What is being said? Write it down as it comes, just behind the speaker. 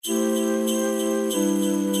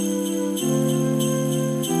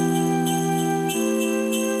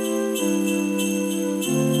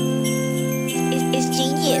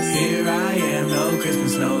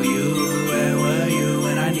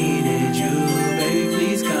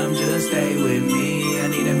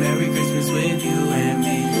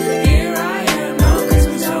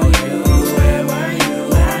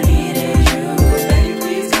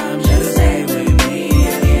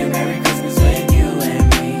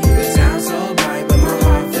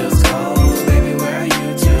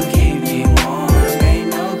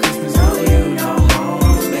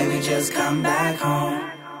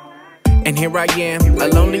here I am, a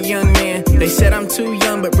lonely young man. They said I'm too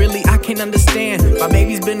young, but really I can't understand. My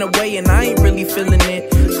baby's been away and I ain't really feeling it.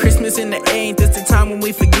 Christmas in the air, ain't this the time when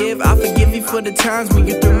we forgive? I forgive you for the times when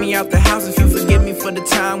you threw me out the house. If you forgive me for the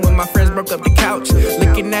time when my friends broke up the couch.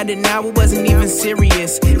 Looking at it now, it wasn't even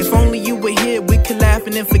serious. If only you were here, we could laugh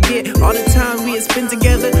and then forget all the time we had spent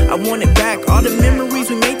together. I want it back, all the memories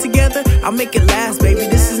we made together. I'll make it last, baby,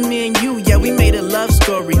 this is me and you. Yeah, we made a love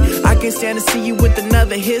story. I can't stand to see you with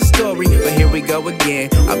another his story. But here we go again,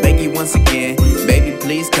 I beg you once again. Baby,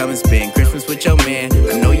 please come and spend Christmas with your man.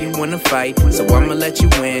 I know you wanna fight, so I'ma let you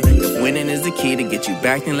win. If winning is the key to get you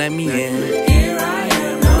back, then let me in. Here I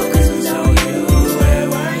am, no Christmas on you. Where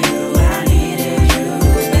were you? I needed you.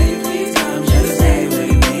 Baby, please come, just stay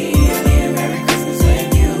with me. I need a Merry Christmas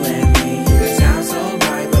with you and me. The sound so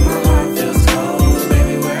bright, but my heart feels cold.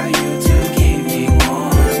 Baby, where are you to keep me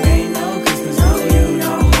warm? Ain't no Christmas on you,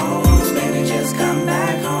 no home. Baby, just come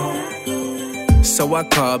back home. So I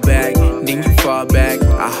call back, then you fall back.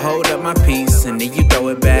 I hold up my piece, and then you throw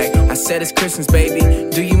it back. I said it's Christmas, baby.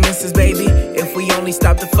 Do you miss us, baby? If we only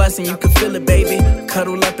stop the fuss and you can feel it, baby.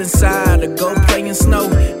 Cuddle up inside or go play in snow.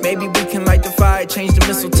 Maybe we can light the fire, change the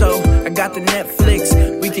mistletoe. I got the Netflix,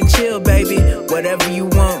 we can chill, baby. Whatever you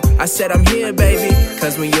want, I said I'm here, baby.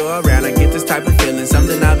 Cause when you're around, I get this type of feeling.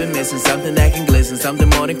 Something I've been missing, something that can glisten. Something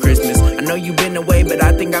more than Christmas. I know you've been away, but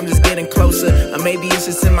I think I'm just getting closer. Or maybe it's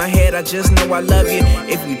just in my head, I just know I love you.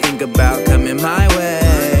 If you think about coming my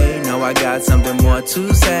way, know I got something more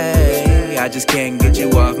to say. I just can't get you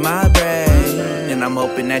off my brain, and I'm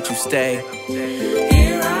hoping that you stay.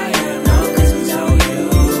 Here I am, no Christmas on you.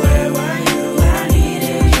 Where were you? I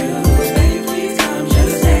needed you. Baby, please come,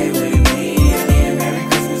 just stay with me. I need a Merry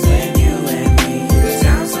Christmas with you and me. The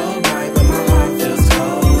sound so bright, but my heart feels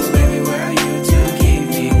cold. Baby, where are you to keep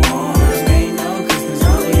me warm? Ain't no Christmas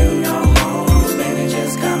on you, no home. Baby,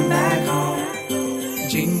 just come back home.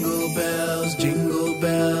 Jingle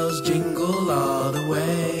bells, jingle all the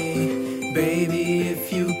way. Baby,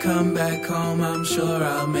 if you come back home, I'm sure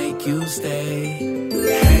I'll make you stay.